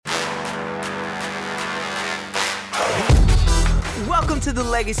Welcome to the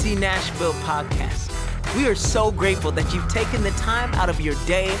Legacy Nashville podcast. We are so grateful that you've taken the time out of your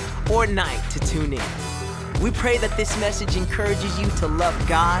day or night to tune in. We pray that this message encourages you to love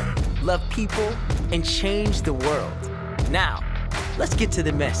God, love people, and change the world. Now, let's get to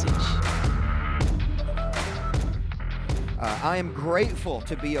the message. I am grateful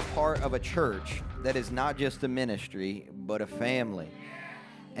to be a part of a church that is not just a ministry, but a family.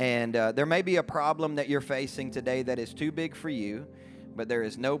 And there may be a problem that you're facing today that is too big for you, but there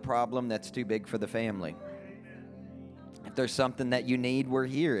is no problem that's too big for the family. If there's something that you need, we're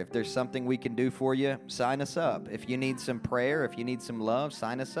here. If there's something we can do for you, sign us up. If you need some prayer, if you need some love,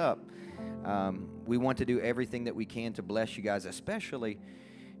 sign us up. We want to do everything that we can to bless you guys, especially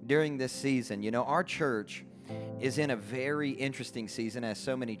during this season. You know, our church is in a very interesting season, as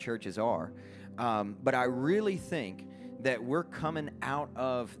so many churches are. But I really think that we're coming out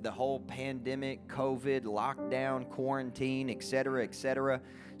of the whole pandemic, COVID, lockdown, quarantine, et cetera,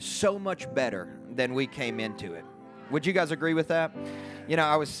 so much better than we came into it. Would you guys agree with that? You know,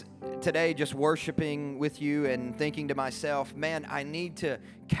 I was today just worshiping with you and thinking to myself, man, I need to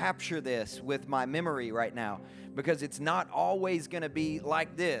capture this with my memory right now because it's not always going to be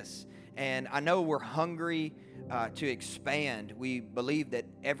like this. And I know we're hungry to expand. We believe that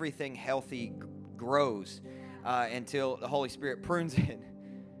everything healthy grows until the Holy Spirit prunes it.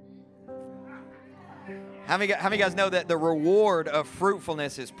 How many of you guys know that the reward of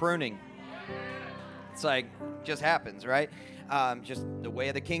fruitfulness is pruning? It's like, just happens, right? Just the way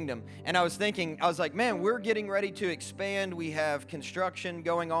of the kingdom. And I was thinking, I was like, man, we're getting ready to expand. We have construction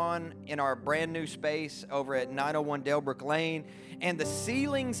going on in our brand new space over at 901 Delbrook Lane. And the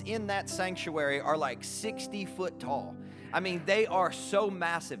ceilings in that sanctuary are like 60 foot tall. I mean, they are so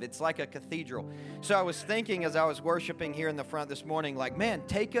massive. It's like a cathedral. So I was thinking as I was worshiping here in the front this morning, like, man,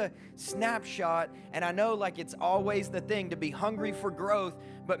 take a snapshot. And I know, like, it's always the thing to be hungry for growth.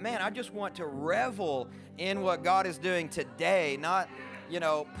 But, man, I just want to revel in what God is doing today, not,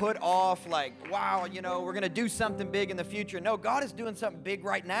 put off like, wow, we're going to do something big in the future. No, God is doing something big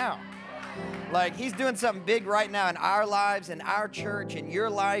right now. Like, he's doing something big right now in our lives, in our church, in your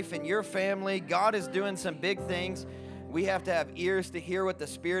life, in your family. God is doing some big things. We have to have ears to hear what the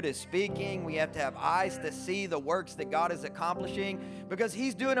Spirit is speaking. We have to have eyes to see the works that God is accomplishing because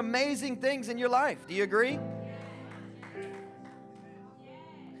he's doing amazing things in your life. Do you agree?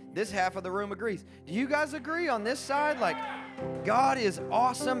 This half of the room agrees. Do you guys agree on this side? Like, God is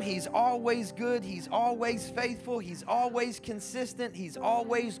awesome. He's always good. He's always faithful. He's always consistent. He's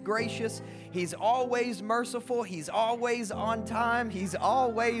always gracious. He's always merciful. He's always on time. He's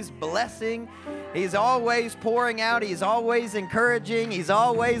always blessing. He's always pouring out. He's always encouraging. He's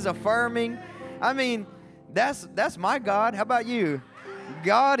always affirming. I mean, that's my God. How about you?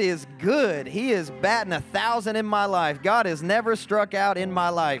 God is good. He is batting 1,000 in my life. God has never struck out in my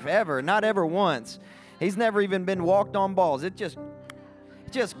life, ever. Not ever once. He's never even been walked on balls. It just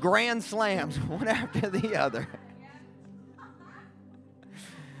grand slams one after the other.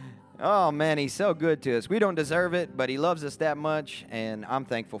 Oh, man, he's so good to us. We don't deserve it, but he loves us that much, and I'm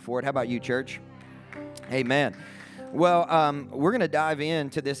thankful for it. How about you, church? Amen. Well, we're going to dive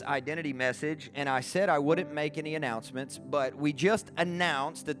into this identity message, and I said I wouldn't make any announcements, but we just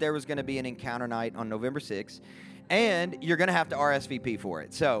announced that there was going to be an encounter night on November 6th, and you're going to have to RSVP for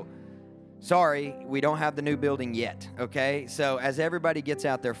it. So, sorry, we don't have the new building yet, okay? So as everybody gets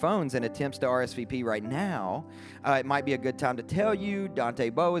out their phones and attempts to RSVP right now, it might be a good time to tell you Dante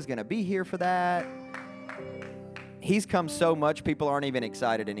Bowe is going to be here for that. He's come so much, people aren't even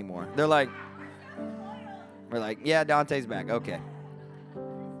excited anymore. We're like, yeah, Dante's back. Okay.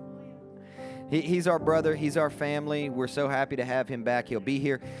 He's our brother. He's our family. We're so happy to have him back. He'll be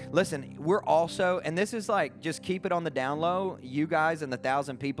here. Listen, we're also, and this is like, just keep it on the down low. You guys and the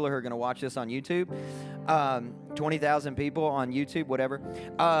 1,000 people who are going to watch this on YouTube, 20,000 people on YouTube, whatever.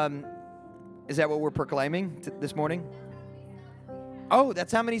 Is that what we're proclaiming this morning? Oh,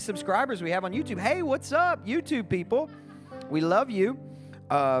 that's how many subscribers we have on YouTube. Hey, what's up, YouTube people? We love you.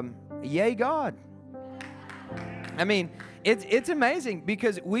 Yay, God. I mean, it's amazing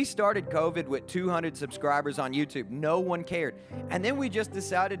because we started COVID with 200 subscribers on YouTube. No one cared. And then we just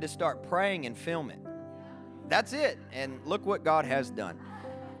decided to start praying and film it. That's it. And look what God has done.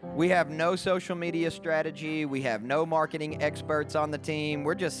 We have no social media strategy. We have no marketing experts on the team.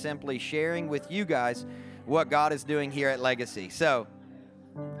 We're just simply sharing with you guys what God is doing here at Legacy. So,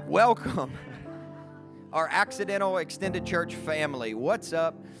 welcome, our accidental extended church family. What's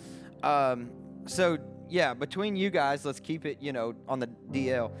up? Yeah, between you guys, let's keep it, on the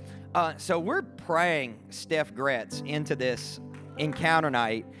DL. So we're praying Steph Gretz into this encounter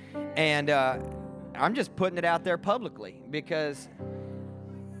night. And I'm just putting it out there publicly because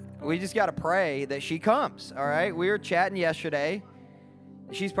we just got to pray that she comes, all right? We were chatting yesterday.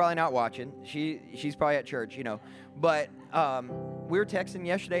 She's probably not watching. She's probably at church, you know. But we were texting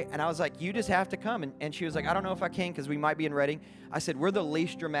yesterday, and I was like, you just have to come. And she was like, I don't know if I can because we might be in Reading. I said, we're the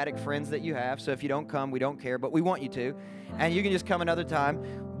least dramatic friends that you have, so if you don't come, we don't care, but we want you to. And you can just come another time,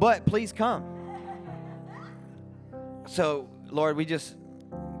 but please come. So, Lord, we just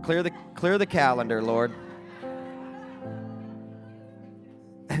clear the calendar, Lord.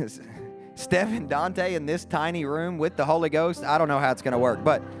 Steph and Dante in this tiny room with the Holy Ghost, I don't know how it's going to work,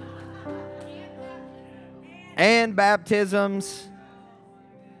 but and baptisms.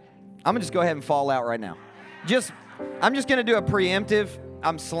 I'm going to just go ahead and fall out right now. I'm just going to do a preemptive.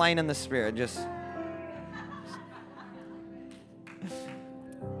 I'm slain in the Spirit.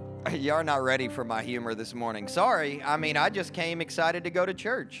 You're not ready for my humor this morning. Sorry. I mean, I just came excited to go to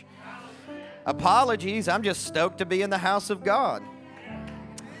church. Apologies. I'm just stoked to be in the house of God.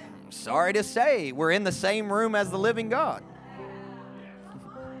 Sorry to say, we're in the same room as the living God.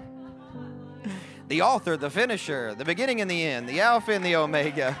 The author, the finisher, the beginning and the end, the Alpha and the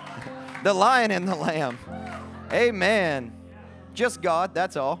Omega, the Lion and the Lamb. Amen. Just God,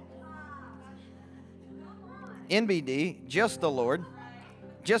 that's all. NBD, just the Lord,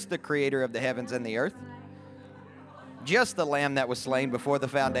 just the creator of the heavens and the earth, just the Lamb that was slain before the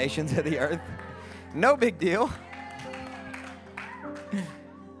foundations of the earth. No big deal.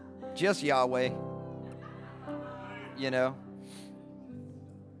 Just Yahweh. You know,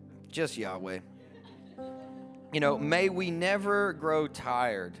 just Yahweh. You know, may we never grow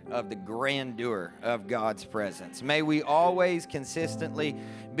tired of the grandeur of God's presence. May we always consistently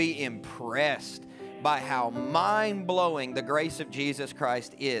be impressed by how mind-blowing the grace of Jesus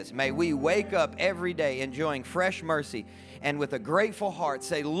Christ is. May we wake up every day enjoying fresh mercy and with a grateful heart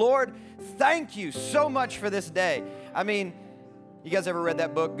say, Lord, thank you so much for this day. I mean, you guys ever read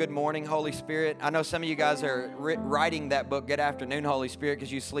that book, Good Morning, Holy Spirit? I know some of you guys are writing that book, Good Afternoon, Holy Spirit,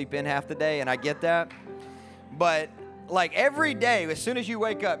 because you sleep in half the day, and I get that. But like every day, as soon as you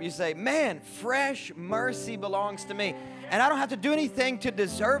wake up, you say, man, fresh mercy belongs to me. And I don't have to do anything to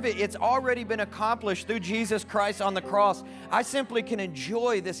deserve it. It's already been accomplished through Jesus Christ on the cross. I simply can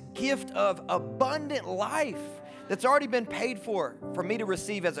enjoy this gift of abundant life that's already been paid for me to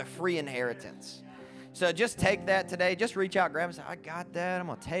receive as a free inheritance. So just take that today. Just reach out, grab it, and say, I got that. I'm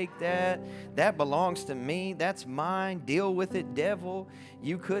going to take that. That belongs to me. That's mine. Deal with it, devil.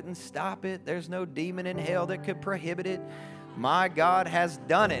 You couldn't stop it. There's no demon in hell that could prohibit it. My God has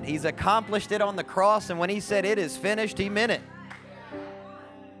done it. He's accomplished it on the cross, and when he said it is finished, he meant it.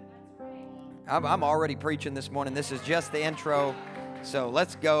 I'm already preaching this morning. This is just the intro. So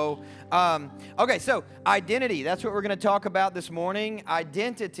let's go. Okay, so identity. That's what we're going to talk about this morning.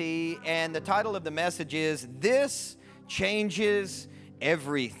 Identity, and the title of the message is This Changes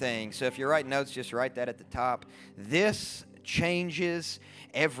Everything. So if you're writing notes, just write that at the top. This changes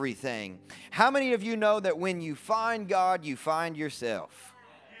everything. How many of you know that when you find God, you find yourself?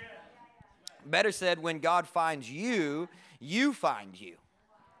 Better said, when God finds you, you find you.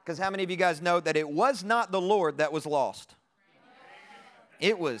 Because how many of you guys know that it was not the Lord that was lost?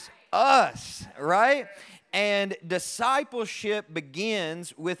 It was us, right? And discipleship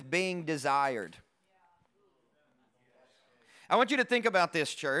begins with being desired. I want you to think about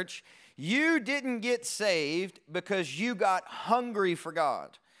this, church. You didn't get saved because you got hungry for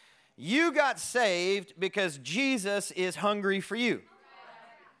God. You got saved because Jesus is hungry for you.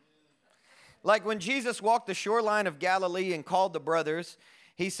 Like when Jesus walked the shoreline of Galilee and called the brothers,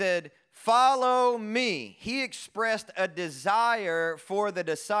 he said, follow me. He expressed a desire for the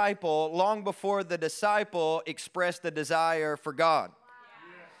disciple long before the disciple expressed a desire for God.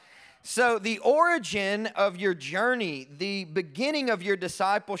 So the origin of your journey, the beginning of your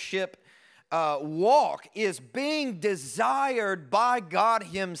discipleship walk is being desired by God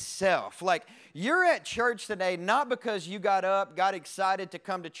himself. Like you're at church today not because you got up, got excited to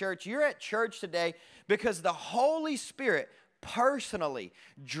come to church. You're at church today because the Holy Spirit personally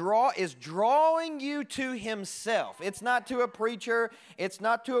is drawing you to himself. It's not to a preacher. It's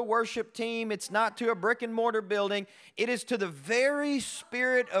not to a worship team. It's not to a brick and mortar building. It is to the very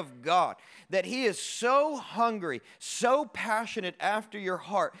Spirit of God that he is so hungry, so passionate after your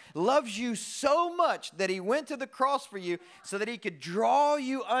heart, loves you so much that he went to the cross for you so that he could draw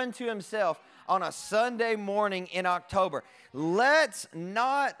you unto himself on a Sunday morning in October. Let's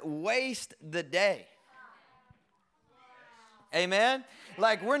not waste the day. Amen?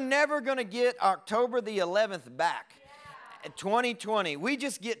 Like we're never going to get October the 11th back. 2020. We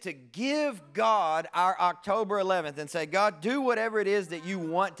just get to give God our October 11th and say, God, do whatever it is that you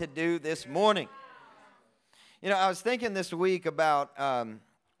want to do this morning. You know, I was thinking this week about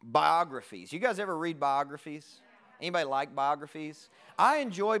biographies. You guys ever read biographies? Anybody like biographies? I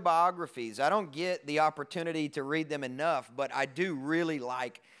enjoy biographies. I don't get the opportunity to read them enough, but I do really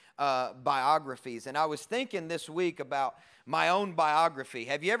like biographies. And I was thinking this week about my own biography.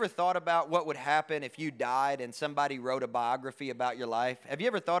 Have you ever thought about what would happen if you died and somebody wrote a biography about your life? Have you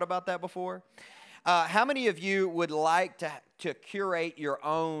ever thought about that before? How many of you would like to curate your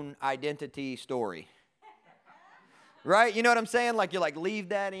own identity story? Right? You know what I'm saying? Like you're like, leave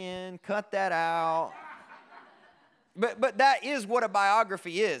that in, cut that out. But that is what a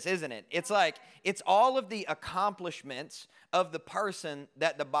biography is, isn't it? It's like, it's all of the accomplishments of the person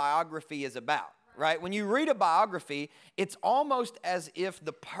that the biography is about, right? When you read a biography, it's almost as if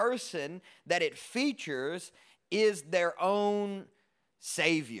the person that it features is their own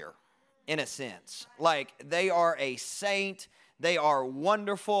savior, in a sense. Like they are a saint, they are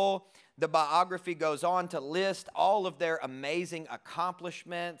wonderful. The biography goes on to list all of their amazing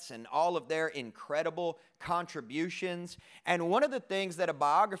accomplishments and all of their incredible contributions. And one of the things that a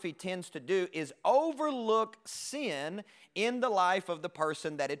biography tends to do is overlook sin in the life of the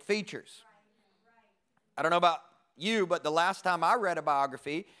person that it features. I don't know about you, but the last time I read a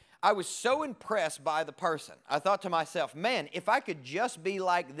biography, I was so impressed by the person. I thought to myself, man, if I could just be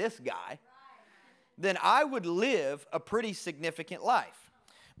like this guy, then I would live a pretty significant life.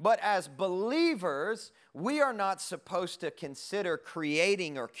 But as believers, we are not supposed to consider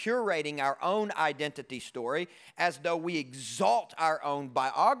creating or curating our own identity story as though we exalt our own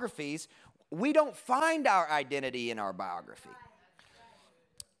biographies. We don't find our identity in our biography.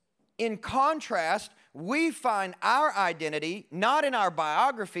 In contrast, we find our identity not in our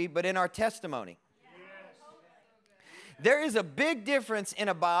biography, but in our testimony. There is a big difference in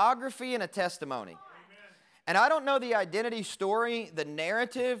a biography and a testimony. And I don't know the identity story, the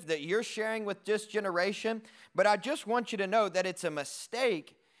narrative that you're sharing with this generation, but I just want you to know that it's a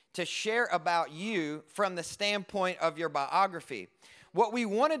mistake to share about you from the standpoint of your biography. What we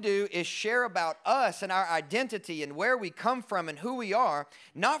want to do is share about us and our identity and where we come from and who we are,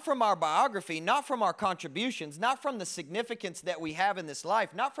 not from our biography, not from our contributions, not from the significance that we have in this life,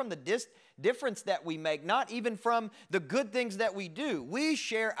 not from the difference that we make, not even from the good things that we do. We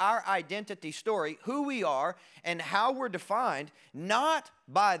share our identity story, who we are, and how we're defined, not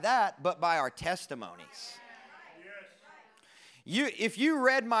by that, but by our testimonies. If you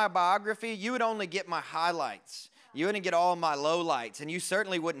read my biography, you would only get my highlights. You wouldn't get all my lowlights, and you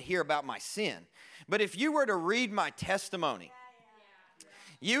certainly wouldn't hear about my sin. But if you were to read my testimony,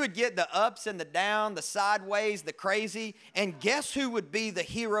 you would get the ups and the down, the sideways, the crazy, and guess who would be the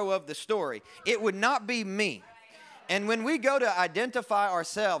hero of the story? It would not be me. And when we go to identify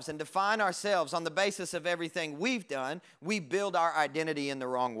ourselves and define ourselves on the basis of everything we've done, we build our identity in the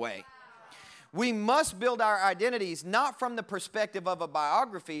wrong way. We must build our identities not from the perspective of a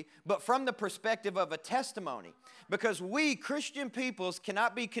biography, but from the perspective of a testimony. Because we, Christian peoples,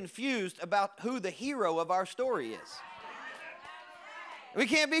 cannot be confused about who the hero of our story is. We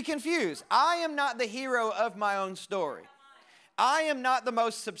can't be confused. I am not the hero of my own story. I am not the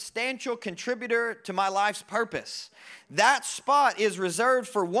most substantial contributor to my life's purpose. That spot is reserved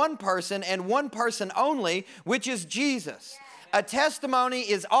for one person and one person only, which is Jesus. A testimony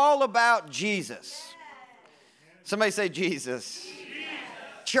is all about Jesus. Somebody say Jesus.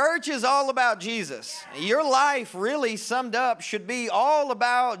 Church is all about Jesus. Your life really summed up should be all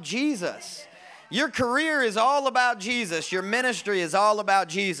about Jesus. Your career is all about Jesus. Your ministry is all about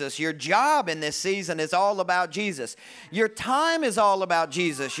Jesus. Your job in this season is all about Jesus. Your time is all about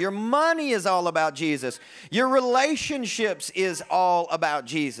Jesus. Your money is all about Jesus. Your relationships is all about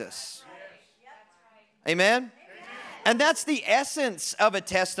Jesus. Amen? And that's the essence of a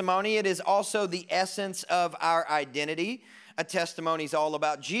testimony. It is also the essence of our identity. A testimony is all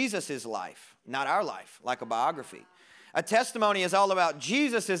about Jesus' life, not our life, like a biography. A testimony is all about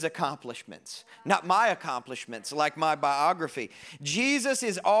Jesus' accomplishments, not my accomplishments, like my biography. Jesus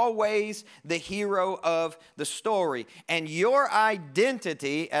is always the hero of the story. And your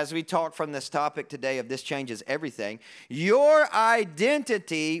identity, as we talk from this topic today of This Changes Everything, your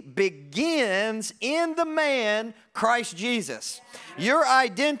identity begins in the man Christ Jesus. Your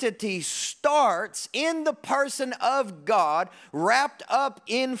identity starts in the person of God wrapped up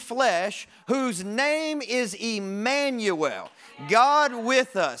in flesh, whose name is Emmanuel, God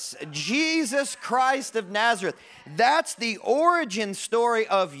with us, Jesus Christ of Nazareth. That's the origin story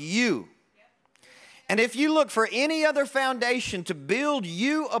of you. And if you look for any other foundation to build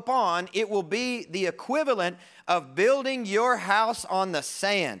you upon, it will be the equivalent of building your house on the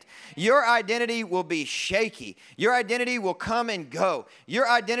sand. Your identity will be shaky. Your identity will come and go. Your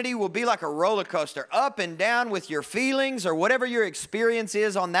identity will be like a roller coaster, up and down with your feelings or whatever your experience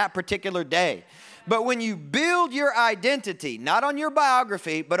is on that particular day. But when you build your identity, not on your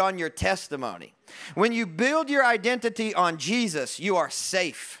biography, but on your testimony, when you build your identity on Jesus, you are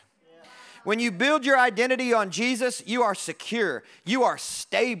safe. When you build your identity on Jesus, you are secure, you are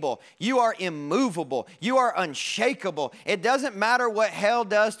stable, you are immovable, you are unshakable. It doesn't matter what hell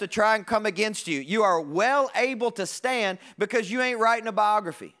does to try and come against you. You are well able to stand because you ain't writing a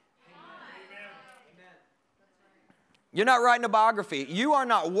biography. You're not writing a biography. You are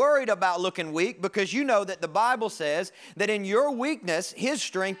not worried about looking weak because you know that the Bible says that in your weakness, His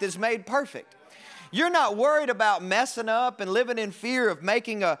strength is made perfect. You're not worried about messing up and living in fear of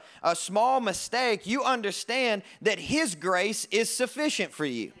making a small mistake. You understand that His grace is sufficient for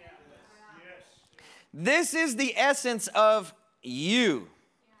you. This is the essence of you.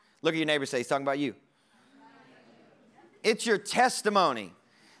 Look at your neighbor, say, he's talking about you. It's your testimony.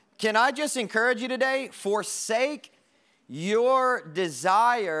 Can I just encourage you today? Forsake your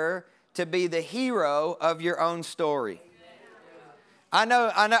desire to be the hero of your own story. I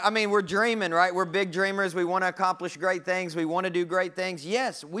know. I mean, we're dreaming, right? We're big dreamers. We want to accomplish great things. We want to do great things.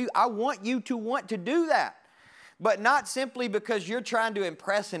 Yes, I want you to want to do that. But not simply because you're trying to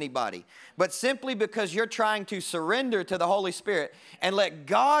impress anybody, but simply because you're trying to surrender to the Holy Spirit and let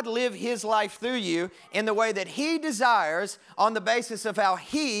God live His life through you in the way that He desires on the basis of how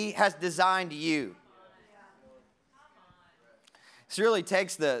He has designed you. This really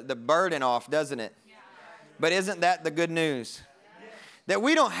takes the burden off, doesn't it? But isn't that the good news? That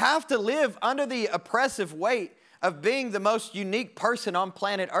we don't have to live under the oppressive weight of being the most unique person on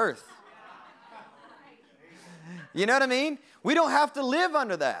planet Earth. You know what I mean? We don't have to live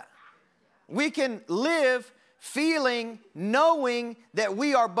under that. We can live feeling, knowing that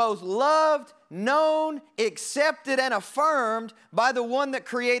we are both loved, known, accepted, and affirmed by the one that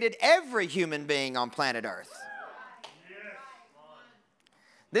created every human being on planet Earth.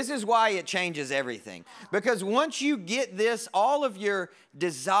 This is why it changes everything. Because once you get this, all of your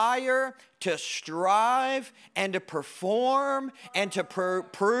desire to strive and to perform and to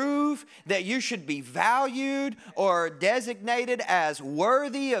prove that you should be valued or designated as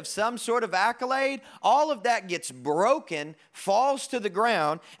worthy of some sort of accolade, all of that gets broken, falls to the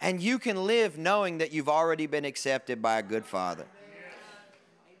ground, and you can live knowing that you've already been accepted by a good Father.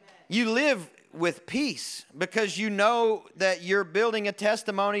 You live with peace because you know that you're building a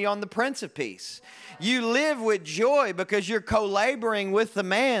testimony on the Prince of Peace. You live with joy because you're co-laboring with the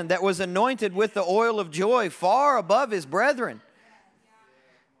man that was anointed with the oil of joy far above his brethren.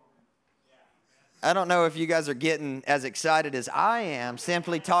 I don't know if you guys are getting as excited as I am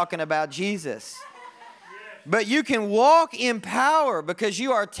simply talking about Jesus. But you can walk in power because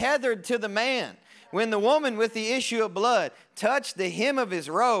you are tethered to the man. When the woman with the issue of blood touched the hem of his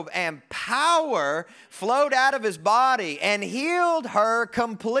robe and power flowed out of his body and healed her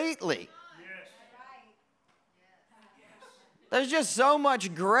completely. There's just so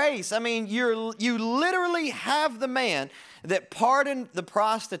much grace. I mean, you literally have the man that pardoned the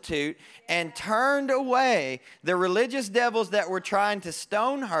prostitute and turned away the religious devils that were trying to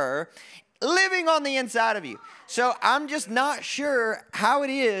stone her, living on the inside of you. So I'm just not sure how it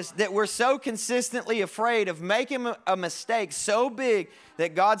is that we're so consistently afraid of making a mistake so big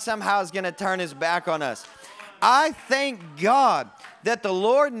that God somehow is going to turn His back on us. I thank God that the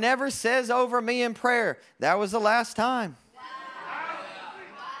Lord never says over me in prayer, that was the last time.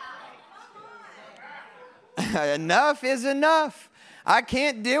 Enough is enough. I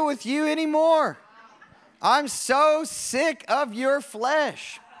can't deal with you anymore. I'm so sick of your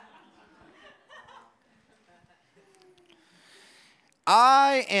flesh.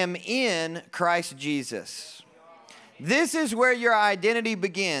 I am in Christ Jesus. This is where your identity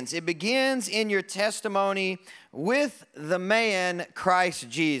begins. It begins in your testimony with the man Christ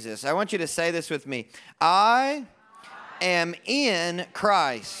Jesus. I want you to say this with me. I am in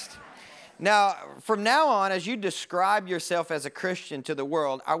Christ. Now, from now on, as you describe yourself as a Christian to the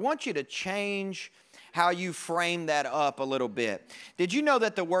world, I want you to change how you frame that up a little bit. Did you know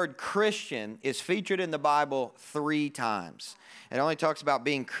that the word Christian is featured in the Bible 3 times? It only talks about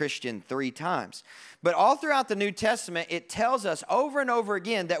being Christian 3 times. But all throughout the New Testament, it tells us over and over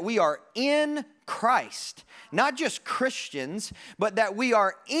again that we are in Christ. Not just Christians, but that we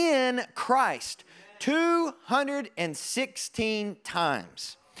are in Christ 216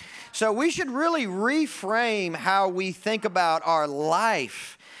 times. So we should really reframe how we think about our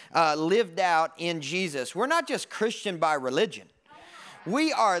life lived out in Jesus. We're not just Christian by religion.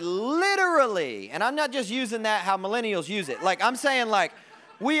 We are literally, and I'm not just using that how millennials use it. Like I'm saying like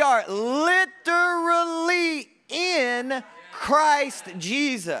we are literally in Christ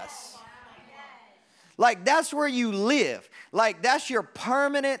Jesus. Like that's where you live. Like that's your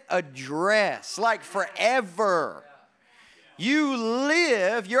permanent address, like forever. You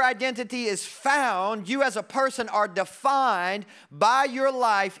live, your identity is found, you as a person are defined by your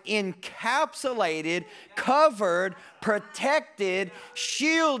life, encapsulated, covered, protected,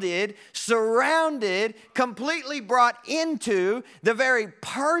 shielded, surrounded, completely brought into the very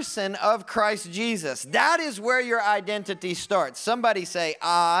person of Christ Jesus. That is where your identity starts. Somebody say,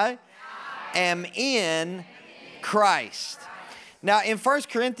 I am in Christ. Now, in 1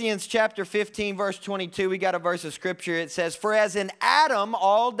 Corinthians chapter 15, verse 22, we got a verse of scripture. It says, for as in Adam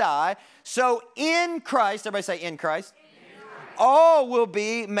all die, so in Christ, everybody say in Christ, all will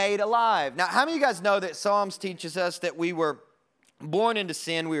be made alive. Now, how many of you guys know that Psalms teaches us that we were born into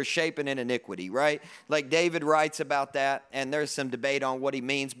sin, we were shapen in iniquity, right? Like David writes about that, and there's some debate on what he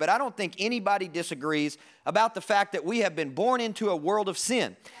means. But I don't think anybody disagrees about the fact that we have been born into a world of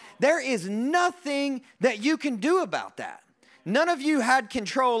sin. There is nothing that you can do about that. None of you had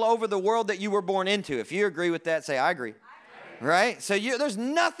control over the world that you were born into. If you agree with that, say, I agree. Right? So there's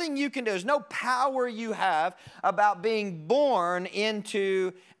nothing you can do. There's no power you have about being born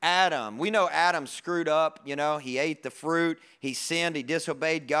into Adam. We know Adam screwed up, he ate the fruit, he sinned, he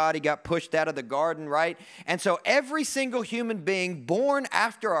disobeyed God, he got pushed out of the garden, right? And so every single human being born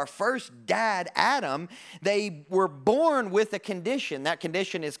after our first dad, Adam, they were born with a condition. That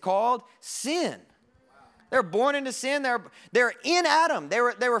condition is called sin. They're born into sin. They're in Adam. They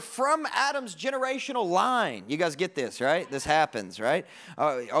were from Adam's generational line. You guys get this, right? This happens, right?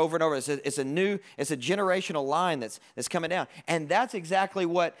 Over and over. It's a generational line that's coming down. And that's exactly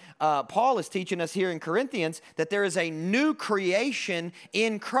what Paul is teaching us here in Corinthians, that there is a new creation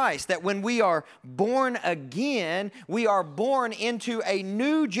in Christ. That when we are born again, we are born into a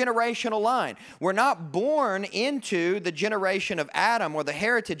new generational line. We're not born into the generation of Adam or the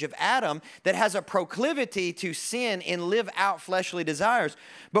heritage of Adam that has a proclivity to sin and live out fleshly desires,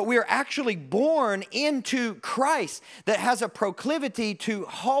 but we are actually born into Christ that has a proclivity to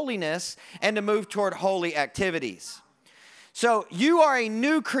holiness and to move toward holy activities. So you are a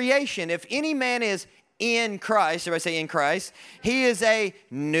new creation. If any man is in Christ, everybody say in Christ, he is a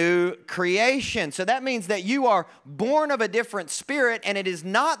new creation. So that means that you are born of a different spirit, and it is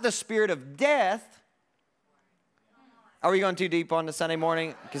not the spirit of death. Are we going too deep on the Sunday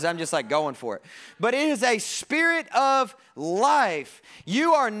morning? Because I'm just like going for it. But it is a spirit of life.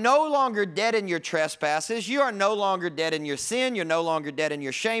 You are no longer dead in your trespasses. You are no longer dead in your sin. You're no longer dead in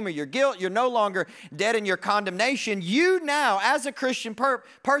your shame or your guilt. You're no longer dead in your condemnation. You now, as a Christian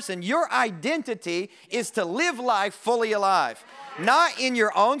person, your identity is to live life fully alive. Not in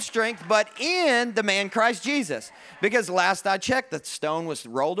your own strength, but in the man Christ Jesus. Because last I checked, the stone was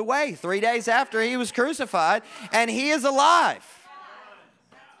rolled away 3 days after he was crucified, and he is alive.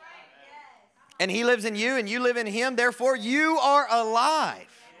 And he lives in you, and you live in him. Therefore, you are alive.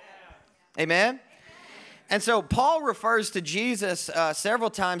 Amen? And so Paul refers to Jesus several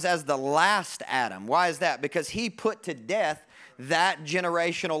times as the last Adam. Why is that? Because he put to death that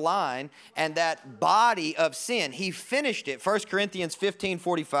generational line and that body of sin. He finished it. 1 Corinthians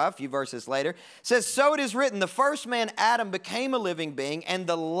 15:45, a few verses later, says, so it is written, the first man, Adam, became a living being, and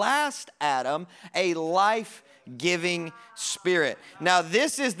the last Adam, a life-giving spirit. Now,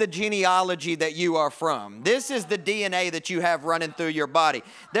 this is the genealogy that you are from. This is the DNA that you have running through your body.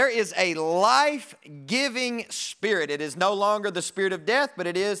 There is a life-giving spirit. It is no longer the spirit of death, but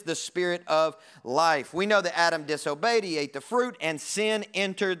it is the spirit of life. We know that Adam disobeyed, he ate the fruit, and sin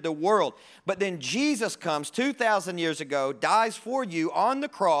entered the world. But then Jesus comes 2,000 years ago, dies for you on the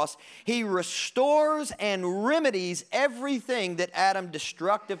cross. He restores and remedies everything that Adam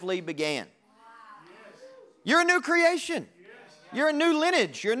destructively began. You're a new creation. You're a new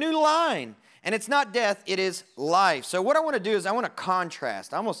lineage. You're a new line. And it's not death, it is life. So what I want to do is I want to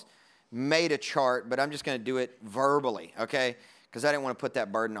contrast. I almost made a chart, but I'm just going to do it verbally, okay? Because I didn't want to put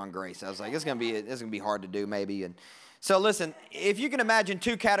that burden on Grace. I was like, it's going to be hard to do maybe. And so listen, if you can imagine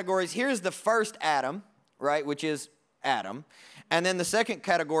two categories, here's the first Adam, right, which is Adam. And then the second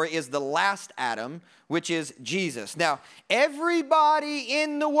category is the last Adam, which is Jesus. Now, everybody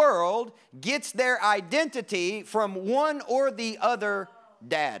in the world gets their identity from one or the other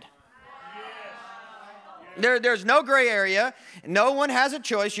dad. There's no gray area. No one has a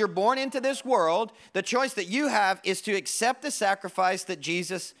choice. You're born into this world. The choice that you have is to accept the sacrifice that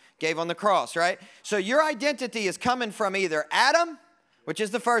Jesus gave on the cross, right? So your identity is coming from either Adam, which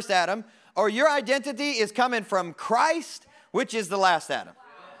is the first Adam, or your identity is coming from Christ, which is the last Adam.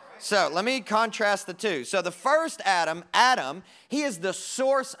 So let me contrast the two. So the first Adam, he is the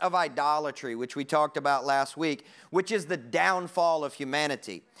source of idolatry, which we talked about last week, which is the downfall of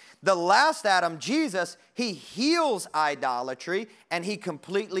humanity. The last Adam, Jesus, he heals idolatry and he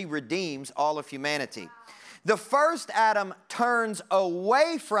completely redeems all of humanity. The first Adam turns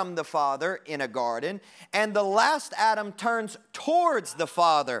away from the Father in a garden, and the last Adam turns towards the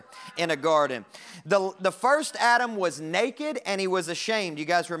Father in a garden. The first Adam was naked and he was ashamed. You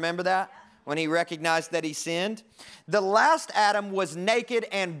guys remember that? When he recognized that he sinned. The last Adam was naked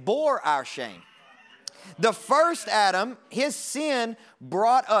and bore our shame. The first Adam, his sin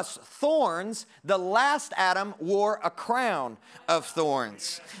brought us thorns. The last Adam wore a crown of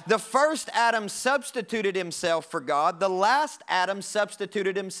thorns. The first Adam substituted himself for God. The last Adam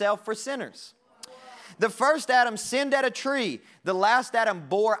substituted himself for sinners. The first Adam sinned at a tree. The last Adam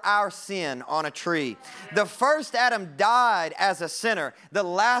bore our sin on a tree. The first Adam died as a sinner. The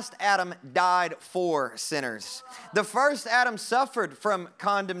last Adam died for sinners. The first Adam suffered from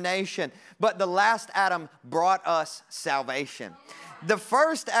condemnation, but the last Adam brought us salvation. The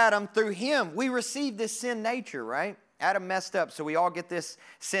first Adam, through him, we received this sin nature, right? Adam messed up, so we all get this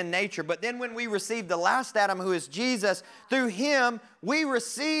sin nature. But then when we receive the last Adam, who is Jesus, through him, we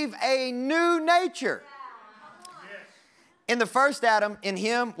receive a new nature. In the first Adam, in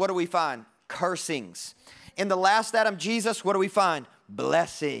him, what do we find? Cursings. In the last Adam, Jesus, what do we find?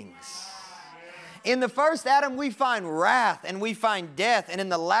 Blessings. In the first Adam, we find wrath and we find death. And in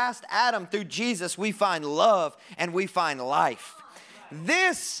the last Adam, through Jesus, we find love and we find life.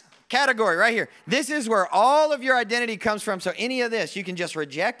 This category right here, this is where all of your identity comes from. So any of this, you can just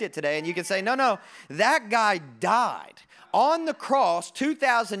reject it today and you can say, no, that guy died on the cross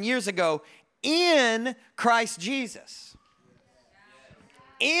 2,000 years ago in Christ Jesus.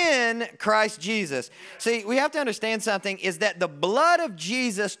 In Christ Jesus. See, we have to understand something, is that the blood of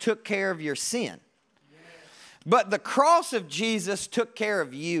Jesus took care of your sin. But the cross of Jesus took care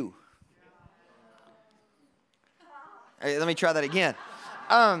of you. Hey, let me try that again.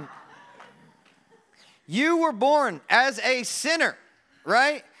 You were born as a sinner,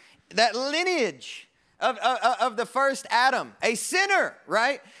 right? That lineage of the first Adam, a sinner,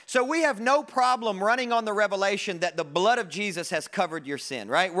 right? So we have no problem running on the revelation that the blood of Jesus has covered your sin,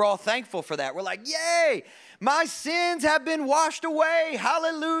 right? We're all thankful for that. We're like, yay, my sins have been washed away.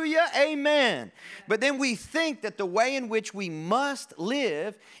 Hallelujah, amen. But then we think that the way in which we must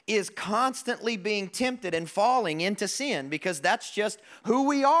live is constantly being tempted and falling into sin because that's just who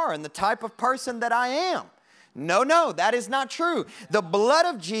we are and the type of person that I am. No, that is not true. The blood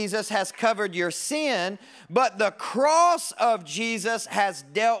of Jesus has covered your sin, but the cross of Jesus has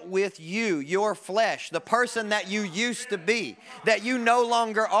dealt with you, your flesh, the person that you used to be, that you no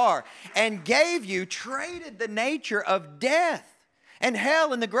longer are, and traded the nature of death and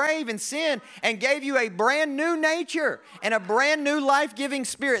hell and the grave and sin, and gave you a brand new nature and a brand new life-giving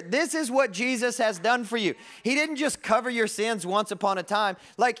spirit. This is what Jesus has done for you. He didn't just cover your sins once upon a time.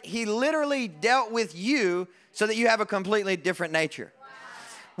 Like, he literally dealt with you so that you have a completely different nature.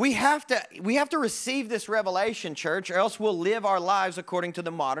 We have to receive this revelation, church, or else we'll live our lives according to the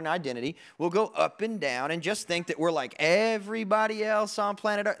modern identity. We'll go up and down and just think that we're like everybody else on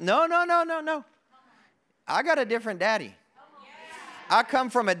planet Earth. No. I got a different daddy. I come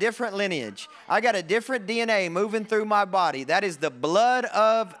from a different lineage. I got a different DNA moving through my body. That is the blood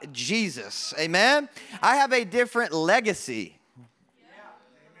of Jesus. Amen? I have a different legacy.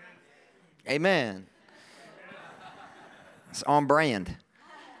 Amen. It's on brand.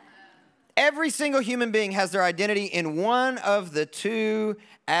 Every single human being has their identity in one of the two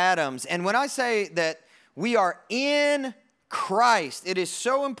Adams. And when I say that we are in Christ, it is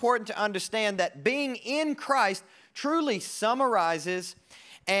so important to understand that being in Christ truly summarizes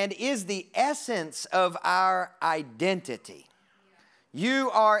and is the essence of our identity. You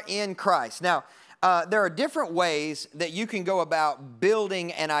are in Christ. Now, there are different ways that you can go about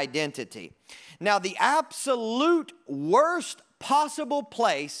building an identity. Now, the absolute worst possible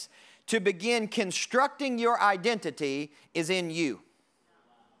place to begin constructing your identity is in you.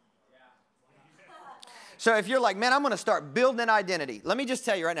 So if you're like, man, I'm going to start building an identity. Let me just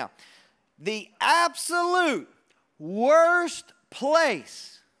tell you right now, the absolute worst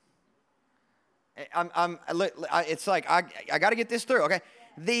place, it's like, I got to get this through, okay?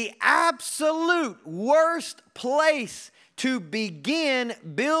 The absolute worst place to begin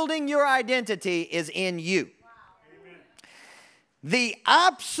building your identity is in you. The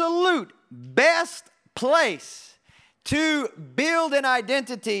absolute best place to build an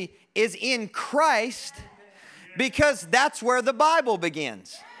identity is in Christ, because that's where the Bible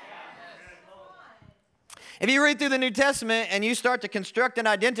begins. If you read through the New Testament and you start to construct an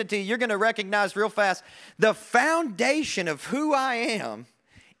identity, you're going to recognize real fast the foundation of who I am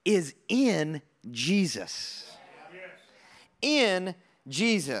is in Jesus. In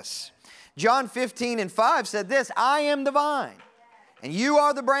Jesus. John 15:5 said this, I am the vine, and you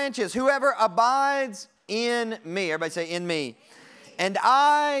are the branches. Whoever abides in me. Everybody say, in me. And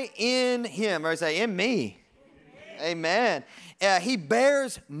I in him. Everybody say, in me. Amen. He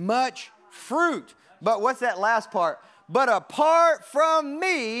bears much fruit. But what's that last part? But apart from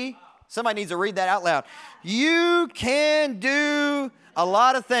me, somebody needs to read that out loud. You can do a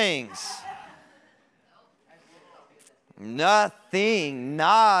lot of things. Nothing,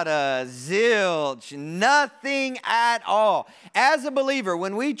 nada, zilch, nothing at all. As a believer,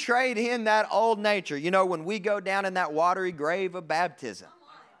 when we trade in that old nature, you know, when we go down in that watery grave of baptism,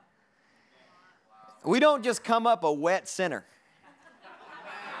 we don't just come up a wet sinner.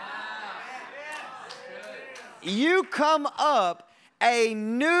 You come up a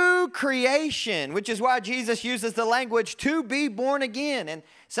new creation, which is why Jesus uses the language to be born again. And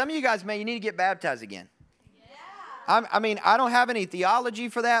some of you guys, man, you need to get baptized again. I mean, I don't have any theology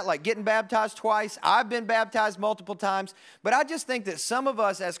for that, like getting baptized twice. I've been baptized multiple times. But I just think that some of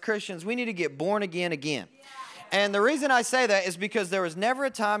us as Christians, we need to get born again. And the reason I say that is because there was never a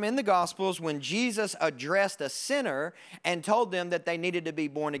time in the Gospels when Jesus addressed a sinner and told them that they needed to be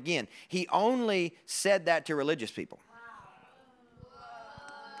born again. He only said that to religious people.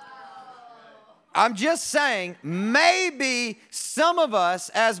 I'm just saying, maybe some of us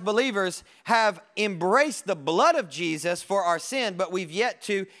as believers have embraced the blood of Jesus for our sin, but we've yet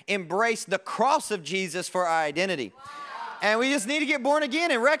to embrace the cross of Jesus for our identity. And we just need to get born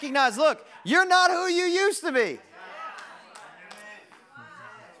again and recognize, look, you're not who you used to be.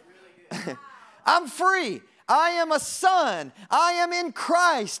 I'm free. I am a son. I am in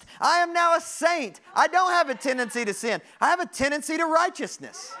Christ. I am now a saint. I don't have a tendency to sin. I have a tendency to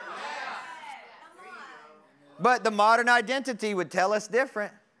righteousness. But the modern identity would tell us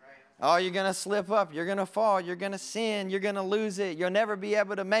different. Oh, you're going to slip up. You're going to fall. You're going to sin. You're going to lose it. You'll never be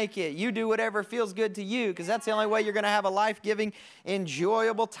able to make it. You do whatever feels good to you, because that's the only way you're going to have a life-giving,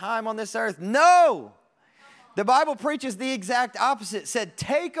 enjoyable time on this earth. No! The Bible preaches the exact opposite. It said,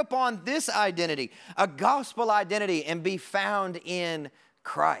 take upon this identity, a gospel identity, and be found in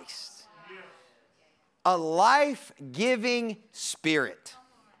Christ. A life-giving spirit.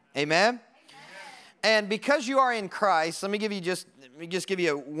 Amen? And because you are in Christ, let me just give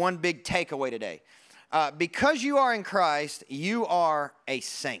you one big takeaway today. Because you are in Christ, you are a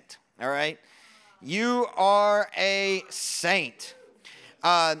saint. All right? You are a saint.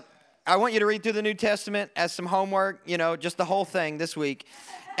 I want you to read through the New Testament as some homework, you know, just the whole thing this week.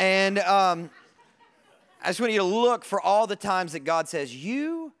 And I just want you to look for all the times that God says,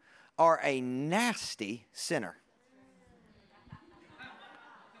 you are a nasty sinner.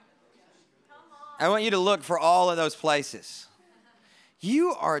 I want you to look for all of those places.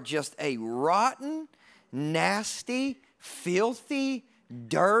 You are just a rotten, nasty, filthy,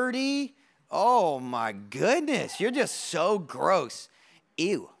 dirty. Oh my goodness, you're just so gross.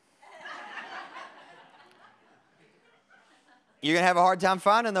 Ew. You're going to have a hard time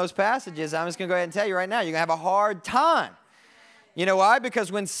finding those passages. I'm just going to go ahead and tell you right now, you're going to have a hard time. You know why?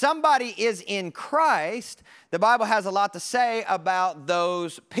 Because when somebody is in Christ, the Bible has a lot to say about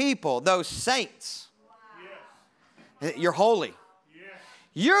those people, those saints. Yes. You're holy. Yes.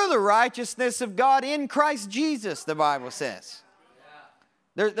 You're the righteousness of God in Christ Jesus, the Bible says.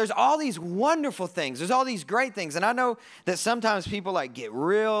 There's all these wonderful things. There's all these great things. And I know that sometimes people get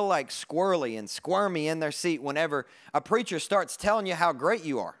real squirrely and squirmy in their seat whenever a preacher starts telling you how great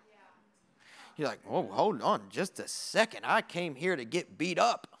you are. You're like, oh, hold on just a second. I came here to get beat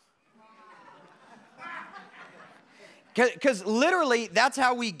up. Because literally, that's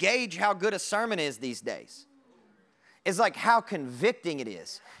how we gauge how good a sermon is these days. It's like how convicting it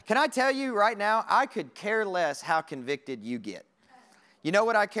is. Can I tell you right now, I could care less how convicted you get. You know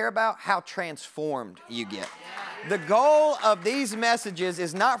what I care about? How transformed you get. The goal of these messages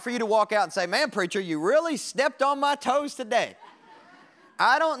is not for you to walk out and say, man, preacher, you really stepped on my toes today.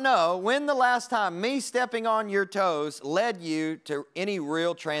 I don't know when the last time me stepping on your toes led you to any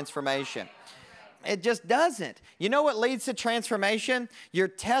real transformation. It just doesn't. You know what leads to transformation? Your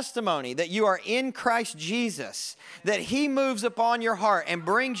testimony that you are in Christ Jesus, that He moves upon your heart and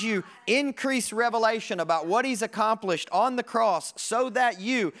brings you increased revelation about what He's accomplished on the cross so that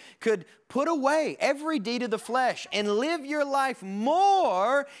you could put away every deed of the flesh and live your life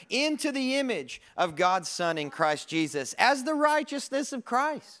more into the image of God's Son in Christ Jesus as the righteousness of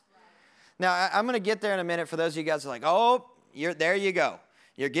Christ. Now, I'm going to get there in a minute for those of you guys who are like, oh, there you go.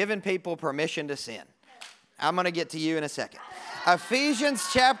 You're giving people permission to sin. I'm going to get to you in a second. Ephesians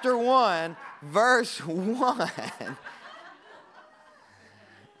chapter 1, verse 1.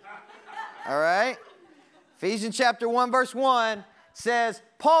 All right? Ephesians chapter 1, verse 1 says,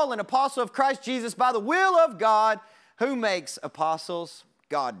 Paul, an apostle of Christ Jesus, by the will of God, who makes apostles?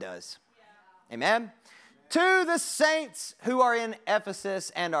 God does. Amen? To the saints who are in Ephesus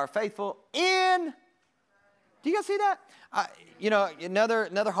and are faithful in... Do you guys see that?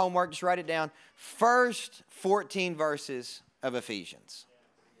 Another homework, just write it down. First 14 verses of Ephesians.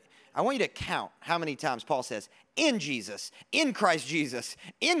 I want you to count how many times Paul says, in Jesus, in Christ Jesus,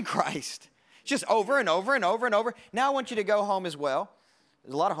 in Christ. Just over and over and over and over. Now I want you to go home as well.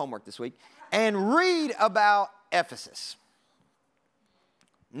 There's a lot of homework this week. And read about Ephesus.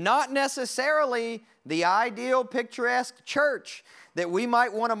 Not necessarily the ideal picturesque church that we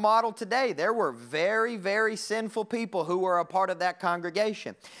might want to model today. There were very, very sinful people who were a part of that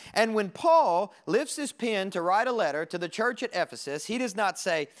congregation. And when Paul lifts his pen to write a letter to the church at Ephesus, he does not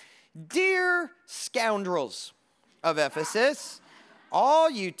say, dear scoundrels of Ephesus, all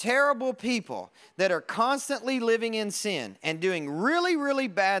you terrible people that are constantly living in sin and doing really, really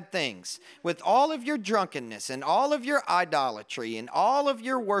bad things with all of your drunkenness and all of your idolatry and all of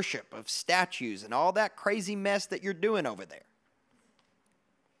your worship of statues and all that crazy mess that you're doing over there.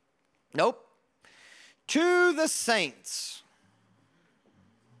 Nope. To the saints.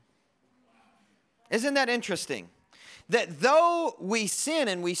 Isn't that interesting? That though we sin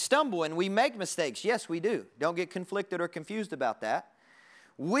and we stumble and we make mistakes, yes, we do. Don't get conflicted or confused about that.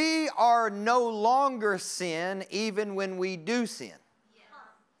 We are no longer sin even when we do sin.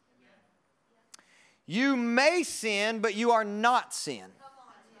 You may sin, but you are not sin.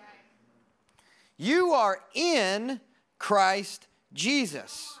 You are in Christ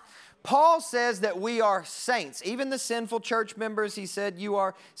Jesus. Paul says that we are saints. Even the sinful church members, he said, you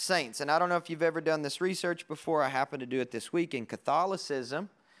are saints. And I don't know if you've ever done this research before. I happened to do it this week. In Catholicism,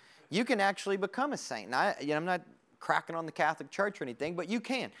 you can actually become a saint. And I'm not cracking on the Catholic Church or anything, but you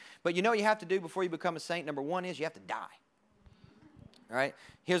can. But you know what you have to do before you become a saint? Number one is you have to die. All right?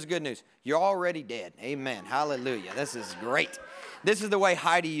 Here's the good news. You're already dead. Amen. Hallelujah. This is great. This is the way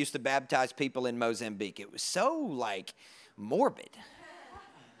Heidi used to baptize people in Mozambique. It was so, morbid.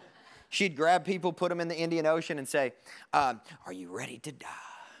 She'd grab people, put them in the Indian Ocean and say, are you ready to die?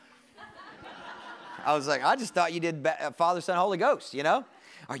 I was like, I just thought you did Father, Son, Holy Ghost, you know?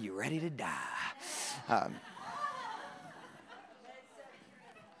 Are you ready to die?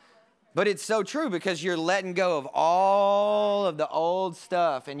 But it's so true because you're letting go of all of the old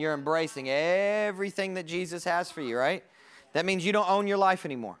stuff and you're embracing everything that Jesus has for you, right? That means you don't own your life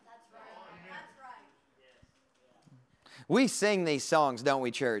anymore. That's right. We sing these songs, don't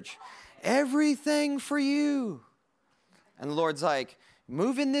we, church? Everything for you. And the Lord's like,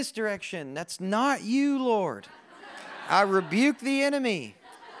 move in this direction. That's not you, Lord. I rebuke the enemy.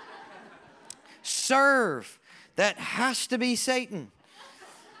 Serve. That has to be Satan.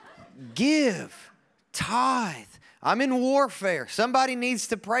 Give. Tithe. I'm in warfare. Somebody needs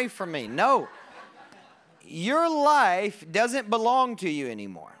to pray for me. No. Your life doesn't belong to you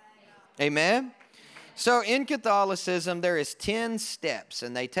anymore. Amen? So in Catholicism, there is 10 steps,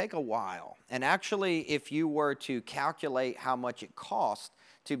 and they take a while. And actually, if you were to calculate how much it costs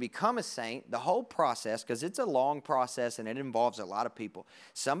to become a saint, the whole process, because it's a long process and it involves a lot of people,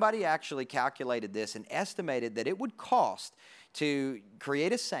 somebody actually calculated this and estimated that it would cost to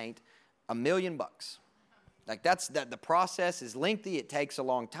create a saint $1 million. The process is lengthy. It takes a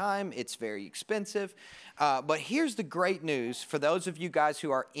long time. It's very expensive. But here's the great news for those of you guys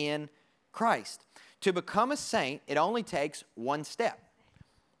who are in Christ. To become a saint, it only takes one step.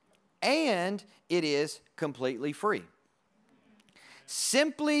 And it is completely free.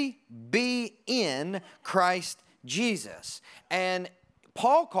 Simply be in Christ Jesus. And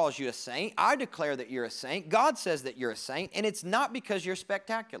Paul calls you a saint. I declare that you're a saint. God says that you're a saint. And it's not because you're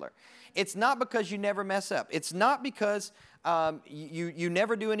spectacular. It's not because you never mess up. It's not because you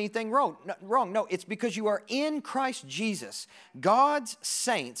never do anything wrong. No, it's because you are in Christ Jesus. God's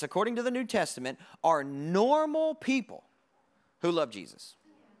saints, according to the New Testament, are normal people who love Jesus.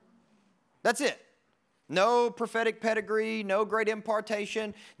 That's it. No prophetic pedigree, no great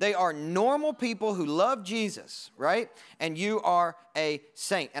impartation. They are normal people who love Jesus, right? And you are a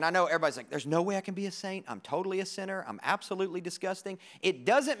saint. And I know everybody's like, there's no way I can be a saint. I'm totally a sinner. I'm absolutely disgusting. It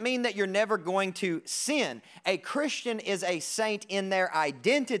doesn't mean that you're never going to sin. A Christian is a saint in their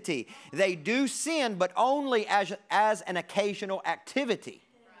identity. They do sin, but only as an occasional activity.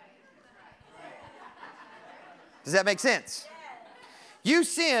 Does that make sense? You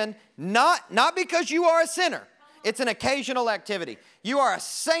sin not because you are a sinner. It's an occasional activity. You are a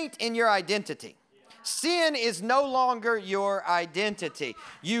saint in your identity. Sin is no longer your identity.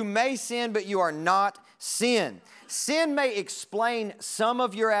 You may sin, but you are not sin. Sin may explain some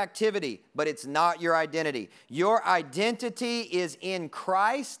of your activity, but it's not your identity. Your identity is in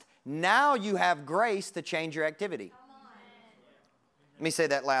Christ. Now you have grace to change your activity. Let me say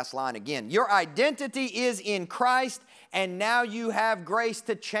that last line again. Your identity is in Christ, and now you have grace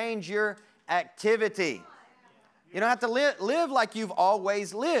to change your activity. You don't have to live like you've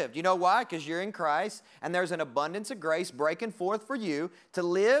always lived. You know why? Because you're in Christ, and there's an abundance of grace breaking forth for you to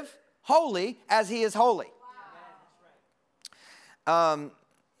live holy as He is holy.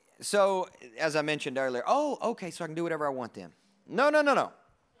 So, as I mentioned earlier, okay, so I can do whatever I want then. No.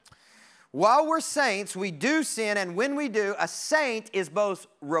 While we're saints, we do sin, and when we do, a saint is both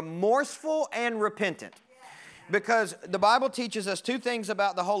remorseful and repentant. Because the Bible teaches us two things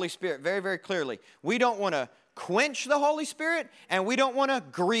about the Holy Spirit very, very clearly. We don't want to quench the Holy Spirit, and we don't want to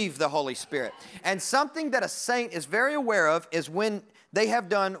grieve the Holy Spirit. And something that a saint is very aware of is when they have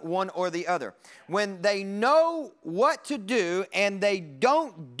done one or the other. When they know what to do and they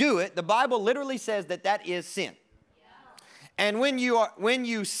don't do it, the Bible literally says that is sin. And when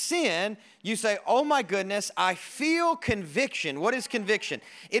you sin, you say, oh my goodness, I feel conviction. What is conviction?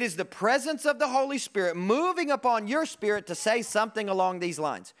 It is the presence of the Holy Spirit moving upon your spirit to say something along these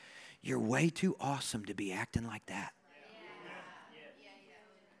lines. You're way too awesome to be acting like that.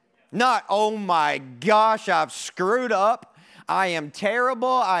 Not, oh my gosh, I've screwed up. I am terrible.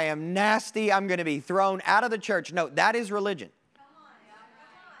 I am nasty. I'm going to be thrown out of the church. No, that is religion.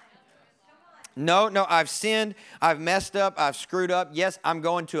 No, I've sinned, I've messed up, I've screwed up. Yes, I'm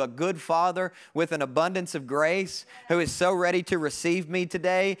going to a good Father with an abundance of grace who is so ready to receive me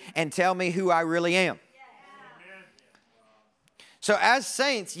today and tell me who I really am. So as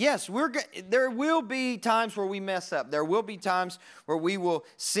saints, yes, there will be times where we mess up. There will be times where we will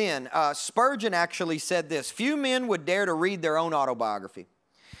sin. Spurgeon actually said this: few men would dare to read their own autobiography.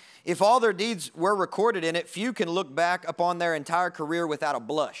 If all their deeds were recorded in it, few can look back upon their entire career without a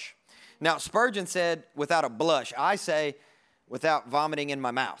blush. Now, Spurgeon said, without a blush. I say, without vomiting in my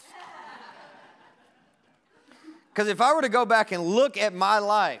mouth. Because if I were to go back and look at my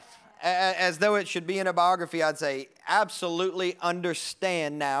life as though it should be in a biography, I'd say, absolutely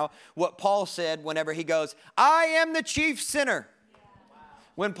understand now what Paul said whenever he goes, I am the chief sinner.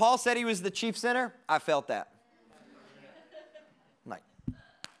 When Paul said he was the chief sinner, I felt that. I'm like,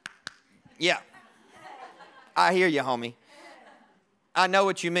 yeah, I hear you, homie. I know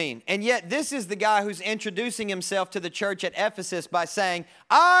what you mean. And yet this is the guy who's introducing himself to the church at Ephesus by saying,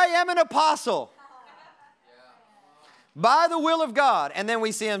 I am an apostle by the will of God. And then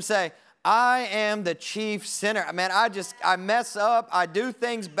we see him say, I am the chief sinner. Man, I mess up. I do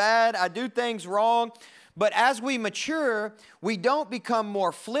things bad. I do things wrong. But as we mature, we don't become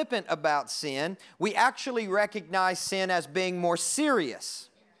more flippant about sin. We actually recognize sin as being more serious.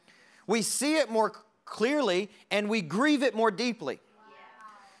 We see it more clearly and we grieve it more deeply.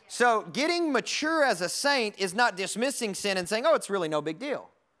 So getting mature as a saint is not dismissing sin and saying, oh, it's really no big deal.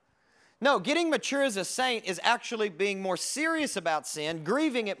 No, getting mature as a saint is actually being more serious about sin,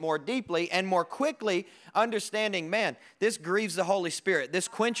 grieving it more deeply, and more quickly understanding, man, this grieves the Holy Spirit. This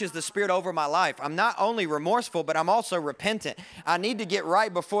quenches the Spirit over my life. I'm not only remorseful, but I'm also repentant. I need to get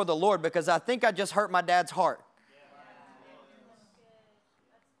right before the Lord because I think I just hurt my dad's heart.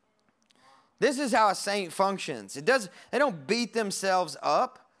 This is how a saint functions. They don't beat themselves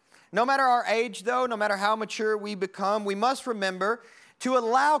up. No matter our age, though, no matter how mature we become, we must remember to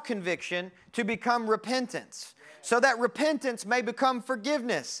allow conviction to become repentance, so that repentance may become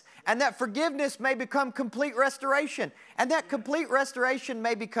forgiveness, and that forgiveness may become complete restoration, and that complete restoration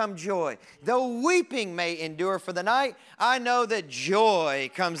may become joy. Though weeping may endure for the night, I know that joy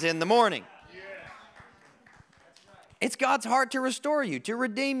comes in the morning. It's God's heart to restore you, to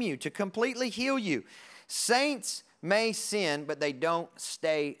redeem you, to completely heal you. Saints may sin, but they don't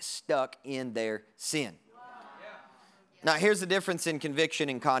stay stuck in their sin. Now, here's the difference in conviction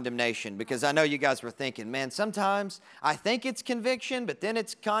and condemnation, because I know you guys were thinking, man, sometimes I think it's conviction, but then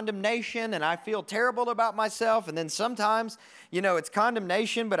it's condemnation, and I feel terrible about myself. And then sometimes, it's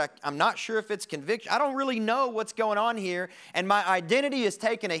condemnation, but I'm not sure if it's conviction. I don't really know what's going on here, and my identity is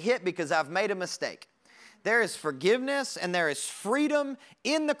taking a hit because I've made a mistake. There is forgiveness and there is freedom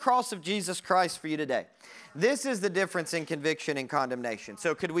in the cross of Jesus Christ for you today. This is the difference in conviction and condemnation.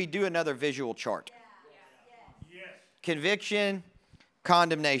 So could we do another visual chart? Conviction,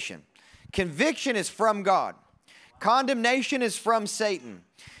 condemnation. Conviction is from God. Condemnation is from Satan.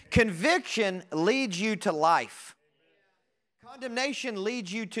 Conviction leads you to life. Condemnation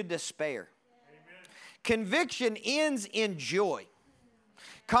leads you to despair. Conviction ends in joy.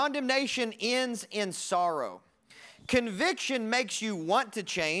 Condemnation ends in sorrow. Conviction makes you want to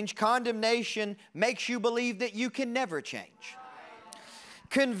change. Condemnation makes you believe that you can never change.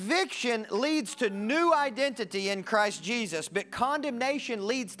 Conviction leads to new identity in Christ Jesus, but condemnation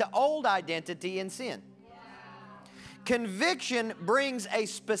leads to old identity in sin. Conviction brings a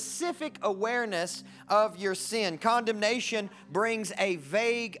specific awareness of your sin. Condemnation brings a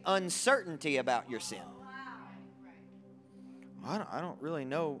vague uncertainty about your sin. I don't really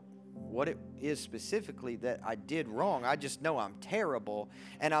know what it is specifically that I did wrong. I just know I'm terrible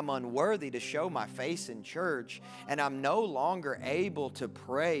and I'm unworthy to show my face in church, and I'm no longer able to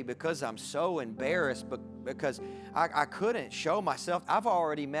pray because I'm so embarrassed, because I couldn't show myself. I've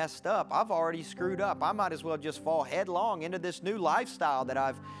already messed up. I've already screwed up. I might as well just fall headlong into this new lifestyle that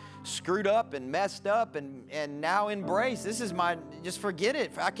I've screwed up and messed up and now embrace. This is just forget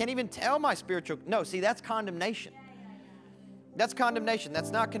it. I can't even tell my spiritual. No, see, that's condemnation. That's condemnation. That's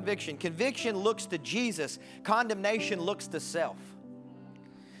not conviction. Conviction looks to Jesus. Condemnation looks to self.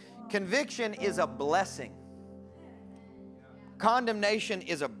 Conviction is a blessing. Condemnation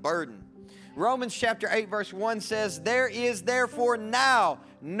is a burden. Romans chapter 8 verse 1 says, "There is therefore now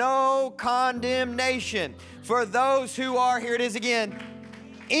no condemnation for those who are," here it is again,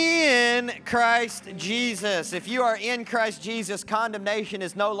 "in Christ Jesus." If you are in Christ Jesus, condemnation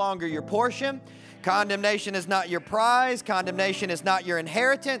is no longer your portion. Condemnation is not your prize. Condemnation is not your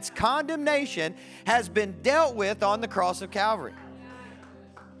inheritance. Condemnation has been dealt with on the cross of Calvary.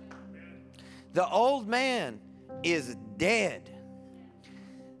 The old man is dead.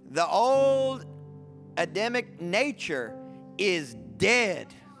 The old Adamic nature is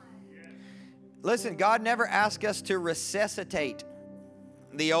dead. Listen, God never asked us to resuscitate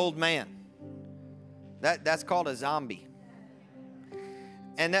the old man. That's called a zombie.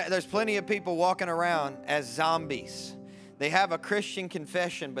 And there's plenty of people walking around as zombies. They have a Christian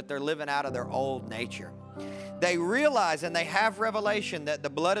confession, but they're living out of their old nature. They realize and they have revelation that the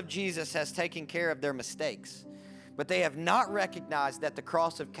blood of Jesus has taken care of their mistakes, but they have not recognized that the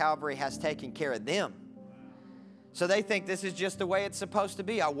cross of Calvary has taken care of them. So they think this is just the way it's supposed to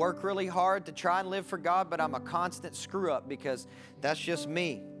be. I work really hard to try and live for God, but I'm a constant screw up because that's just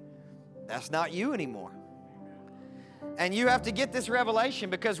me. That's not you anymore. And you have to get this revelation,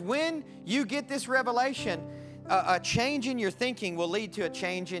 because when you get this revelation, a change in your thinking will lead to a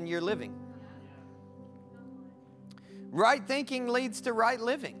change in your living. Right thinking leads to right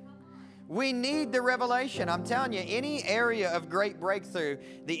living. We need the revelation. I'm telling you, any area of great breakthrough,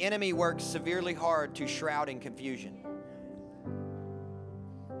 the enemy works severely hard to shroud in confusion.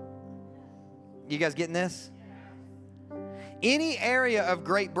 You guys getting this? Any area of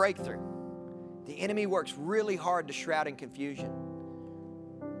great breakthrough, the enemy works really hard to shroud in confusion.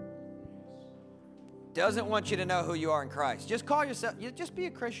 Doesn't want you to know who you are in Christ. Just call yourself, just be a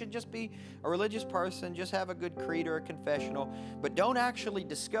Christian, just be a religious person, just have a good creed or a confessional, but don't actually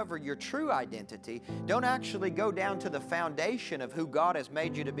discover your true identity. Don't actually go down to the foundation of who God has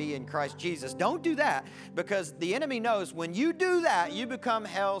made you to be in Christ Jesus. Don't do that, because the enemy knows when you do that, you become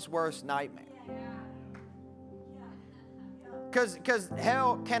hell's worst nightmare. Because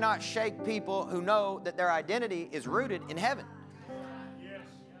hell cannot shake people who know that their identity is rooted in heaven.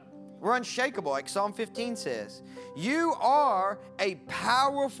 We're unshakable, like Psalm 15 says. You are a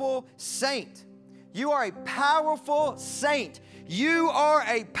powerful saint. You are a powerful saint. You are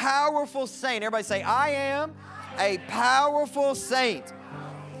a powerful saint. Everybody say, I am a powerful saint.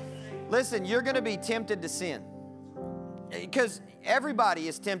 Listen, you're going to be tempted to sin. Because everybody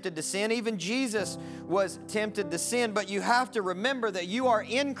is tempted to sin. Even Jesus was tempted to sin. But you have to remember that you are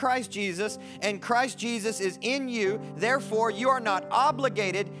in Christ Jesus, and Christ Jesus is in you. Therefore, you are not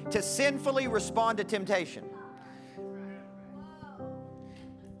obligated to sinfully respond to temptation.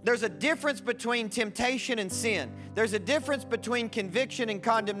 There's a difference between temptation and sin. There's a difference between conviction and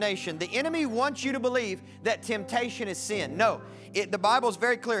condemnation. The enemy wants you to believe that temptation is sin. No, the Bible is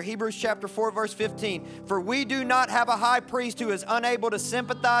very clear. Hebrews chapter 4, verse 15. For we do not have a high priest who is unable to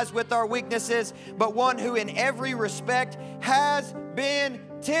sympathize with our weaknesses, but one who in every respect has been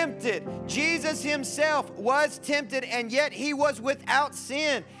tempted. Jesus himself was tempted, and yet he was without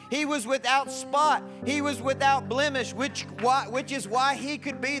sin. He was without spot. He was without blemish, which is why he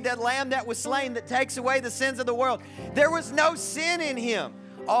could be the lamb that was slain that takes away the sins of the world. There was no sin in him,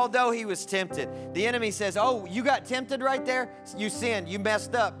 although he was tempted. The enemy says, oh, you got tempted right there? You sinned. You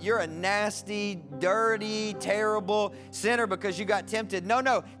messed up. You're a nasty, dirty, terrible sinner because you got tempted.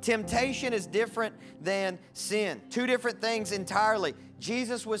 No. Temptation is different than sin. Two different things entirely.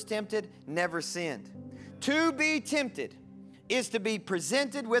 Jesus was tempted, never sinned. To be tempted is to be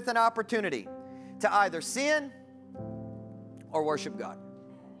presented with an opportunity to either sin or worship God.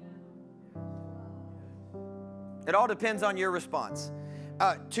 It all depends on your response.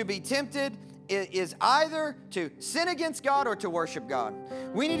 To be tempted is either to sin against God or to worship God.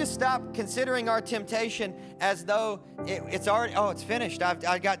 We need to stop considering our temptation as though it's already, it's finished.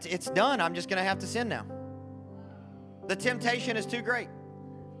 It's done. I'm just going to have to sin now. The temptation is too great.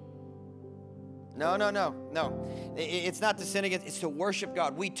 No. It's not to sin against, it's to worship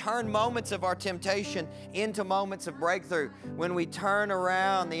God. We turn moments of our temptation into moments of breakthrough. When we turn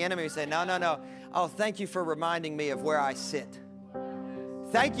around the enemy and say, no. Oh, thank you for reminding me of where I sit.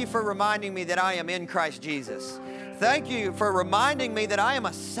 Thank you for reminding me that I am in Christ Jesus. Thank you for reminding me that I am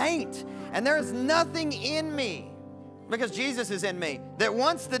a saint and there is nothing in me, because Jesus is in me, that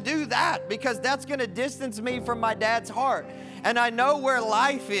wants to do that, because that's going to distance me from my dad's heart. And I know where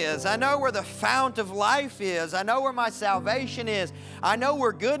life is. I know where the fount of life is. I know where my salvation is. I know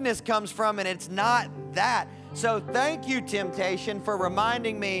where goodness comes from, and it's not that. So thank you, temptation, for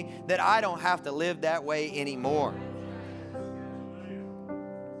reminding me that I don't have to live that way anymore.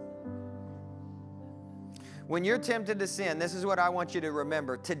 When you're tempted to sin, this is what I want you to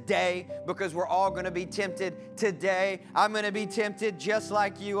remember. Today, because we're all going to be tempted. Today, I'm going to be tempted just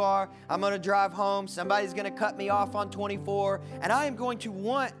like you are. I'm going to drive home. Somebody's going to cut me off on 24. And I am going to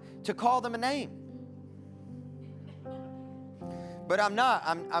want to call them a name. But I'm not.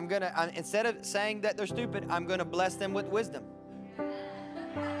 I'm going to, instead of saying that they're stupid, I'm going to bless them with wisdom.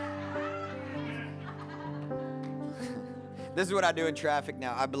 This is what I do in traffic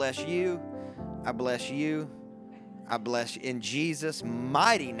now. I bless you. I bless you. I bless you in Jesus'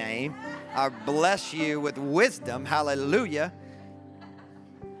 mighty name. I bless you with wisdom. Hallelujah.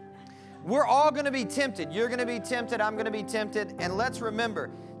 We're all going to be tempted. You're going to be tempted. I'm going to be tempted. And let's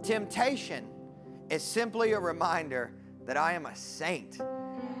remember, temptation is simply a reminder that I am a saint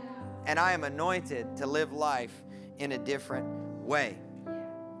and I am anointed to live life in a different way.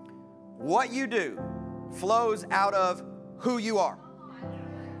 What you do flows out of who you are.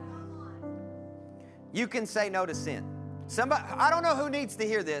 You can say no to sin. Somebody, I don't know who needs to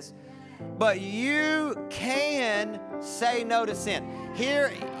hear this, but you can say no to sin.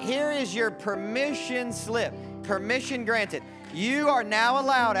 Here is your permission slip. Permission granted. You are now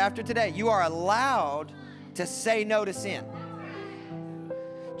allowed, after today, you are allowed to say no to sin.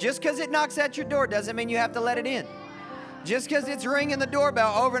 Just because it knocks at your door doesn't mean you have to let it in. Just because it's ringing the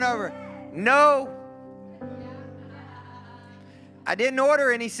doorbell over and over. No. I didn't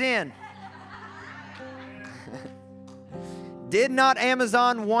order any sin. Did not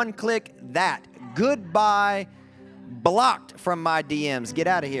Amazon one-click that. Goodbye. Blocked from my DMs. Get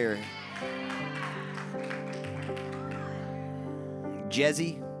out of here.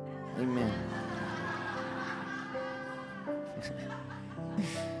 Jezzy. Amen.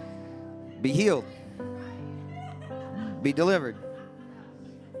 Be healed. Be delivered.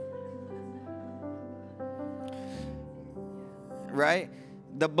 Right?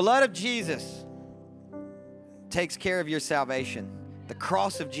 The blood of Jesus takes care of your salvation. The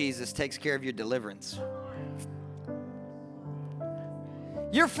cross of Jesus takes care of your deliverance.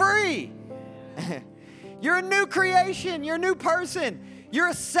 You're free. You're a new creation. You're a new person. You're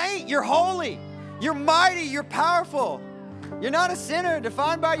a saint. You're holy. You're mighty. You're powerful. You're not a sinner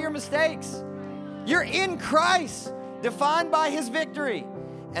defined by your mistakes. You're in Christ, defined by His victory.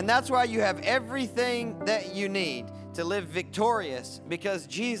 And that's why you have everything that you need to live victorious, because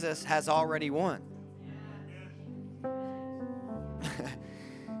Jesus has already won.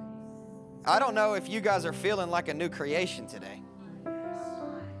 I don't know if you guys are feeling like a new creation today,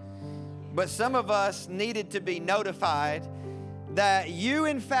 but some of us needed to be notified that you,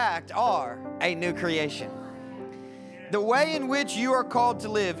 in fact, are a new creation. The way in which you are called to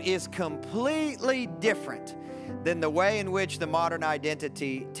live is completely different than the way in which the modern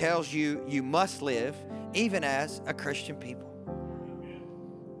identity tells you you must live, even as a Christian people.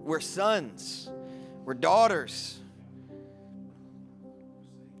 We're sons. We're daughters.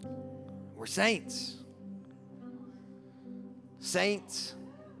 We're saints. Saints.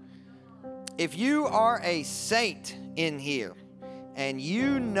 If you are a saint in here and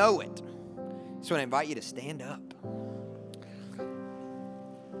you know it, I just want to invite you to stand up.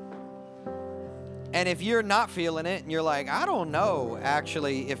 And if you're not feeling it and you're like, I don't know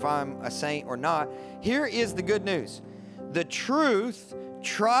actually if I'm a saint or not, here is the good news. The truth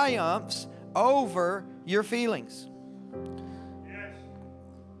triumphs over your feelings. Yes.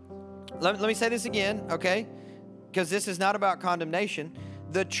 Let me say this again, okay? Because this is not about condemnation.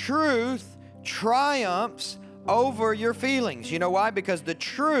 The truth triumphs over your feelings. You know why? Because the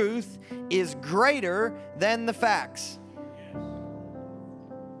truth is greater than the facts.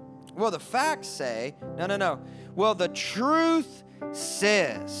 Well, the facts say, no. Well, the truth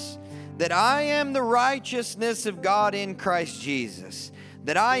says that I am the righteousness of God in Christ Jesus,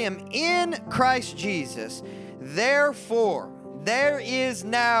 that I am in Christ Jesus. Therefore, there is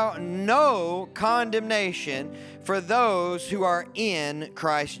now no condemnation for those who are in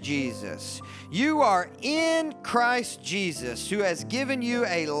Christ Jesus. You are in Christ Jesus, who has given you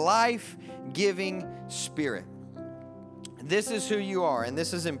a life-giving spirit. This is who you are, and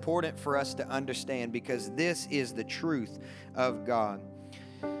this is important for us to understand because this is the truth of God.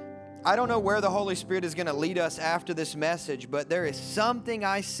 I don't know where the Holy Spirit is going to lead us after this message, but there is something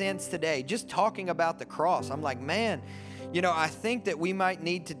I sense today, just talking about the cross. I'm like, man, I think that we might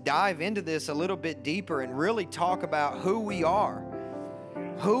need to dive into this a little bit deeper and really talk about who we are,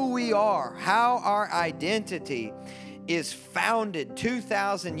 how our identity is founded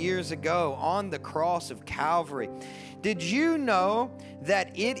 2,000 years ago on the cross of Calvary. Did you know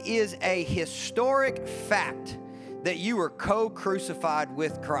that it is a historic fact that you were co-crucified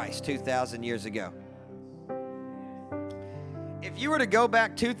with Christ 2,000 years ago? If you were to go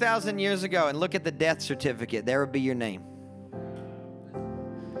back 2,000 years ago and look at the death certificate, there would be your name.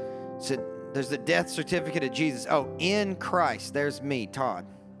 So there's the death certificate of Jesus. Oh, in Christ, there's me, Todd.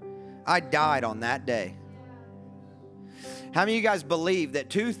 I died on that day. How many of you guys believe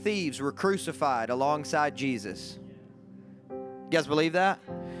that two thieves were crucified alongside Jesus? You guys believe that?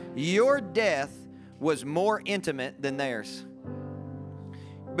 Your death was more intimate than theirs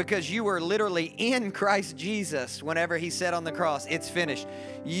because you were literally in Christ Jesus whenever he said on the cross, it's finished.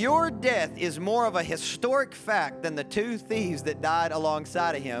 Your death is more of a historic fact than the two thieves that died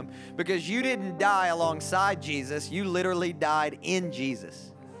alongside of him because you didn't die alongside Jesus. You literally died in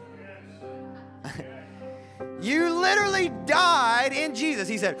Jesus. You literally died in Jesus.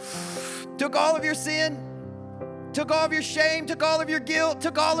 He said, took all of your sin, took all of your shame, took all of your guilt,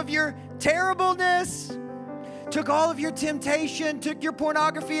 took all of your terribleness, took all of your temptation, took your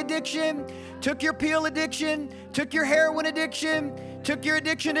pornography addiction, took your pill addiction, took your heroin addiction, took your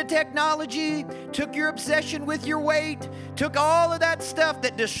addiction to technology, took your obsession with your weight, took all of that stuff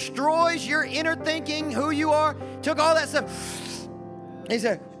that destroys your inner thinking, who you are, took all that stuff. He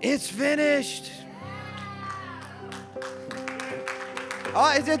said, it's finished. Oh,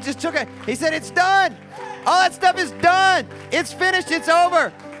 it just took it. He said, it's done. All that stuff is done. It's finished. It's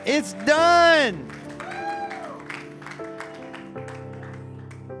over. It's done.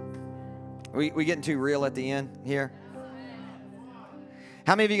 We getting too real at the end here?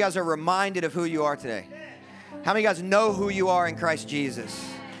 How many of you guys are reminded of who you are today? How many of you guys know who you are in Christ Jesus?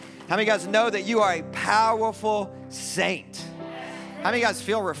 How many of you guys know that you are a powerful saint? How many of you guys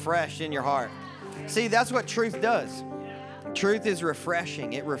feel refreshed in your heart? See, that's what truth does. Truth is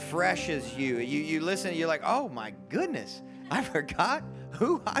refreshing. It refreshes you. You listen, you're like, oh my goodness, I forgot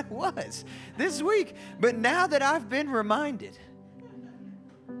who I was this week. But now that I've been reminded,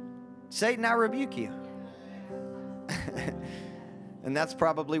 Satan, I rebuke you. And that's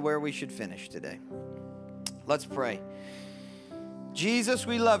probably where we should finish today. Let's pray. Jesus,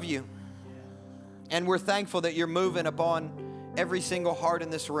 we love you. And we're thankful that you're moving upon every single heart in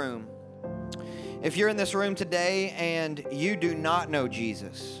this room. If you're in this room today and you do not know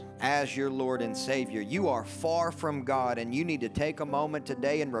Jesus as your Lord and Savior, you are far from God and you need to take a moment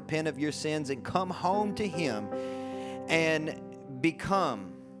today and repent of your sins and come home to Him and become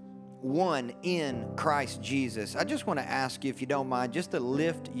one in Christ Jesus. I just want to ask you, if you don't mind, just to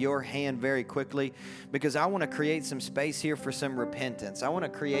lift your hand very quickly, because I want to create some space here for some repentance. I want to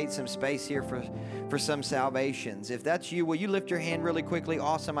create some space here for some salvations. If that's you, will you lift your hand really quickly?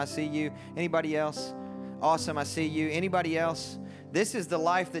 Awesome, I see you. Anybody else? Awesome, I see you. Anybody else? This is the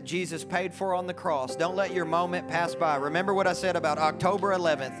life that Jesus paid for on the cross. Don't let your moment pass by. Remember what I said about October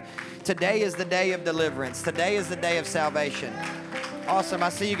 11th. Today is the day of deliverance. Today is the day of salvation. Awesome. I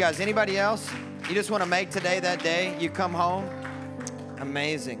see you guys. Anybody else? You just want to make today that day you come home?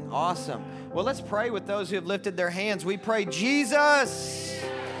 Amazing. Awesome. Well, let's pray with those who have lifted their hands. We pray, Jesus,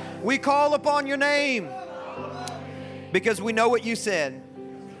 we call upon your name because we know what you said.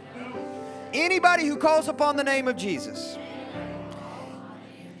 Anybody who calls upon the name of Jesus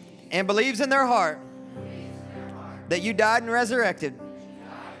and believes in their heart that you died and resurrected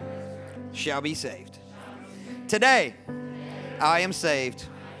shall be saved. Today, I am saved.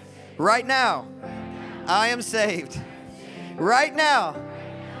 Right now, I am saved. Right now,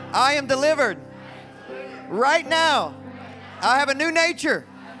 I am delivered. Right now, I have a new nature.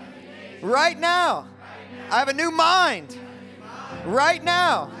 Right now, I have a new mind. Right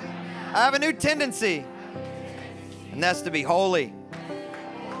now, I have a new tendency, and that's to be holy,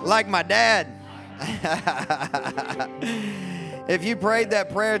 like my dad. If you prayed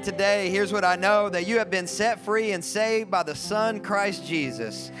that prayer today, here's what I know, that you have been set free and saved by the Son, Christ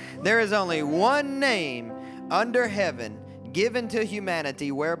Jesus. There is only one name under heaven given to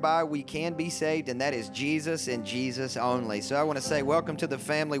humanity whereby we can be saved, and that is Jesus and Jesus only. So I want to say welcome to the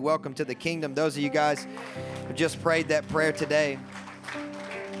family, welcome to the kingdom. Those of you guys who just prayed that prayer today.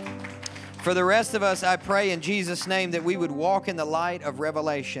 For the rest of us, I pray in Jesus' name that we would walk in the light of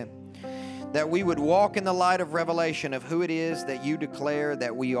revelation. That we would walk in the light of revelation of who it is that you declare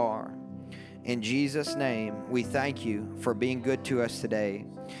that we are. In Jesus' name, we thank you for being good to us today.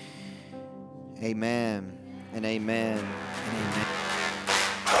 Amen and amen and amen.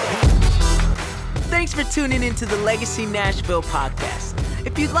 Thanks for tuning into the Legacy Nashville podcast.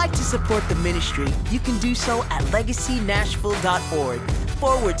 If you'd like to support the ministry, you can do so at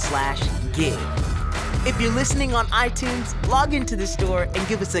legacynashville.org/give. If you're listening on iTunes, log into the store and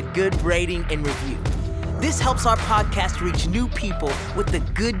give us a good rating and review. This helps our podcast reach new people with the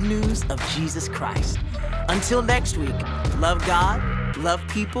good news of Jesus Christ. Until next week, love God, love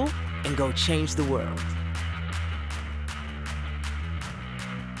people, and go change the world.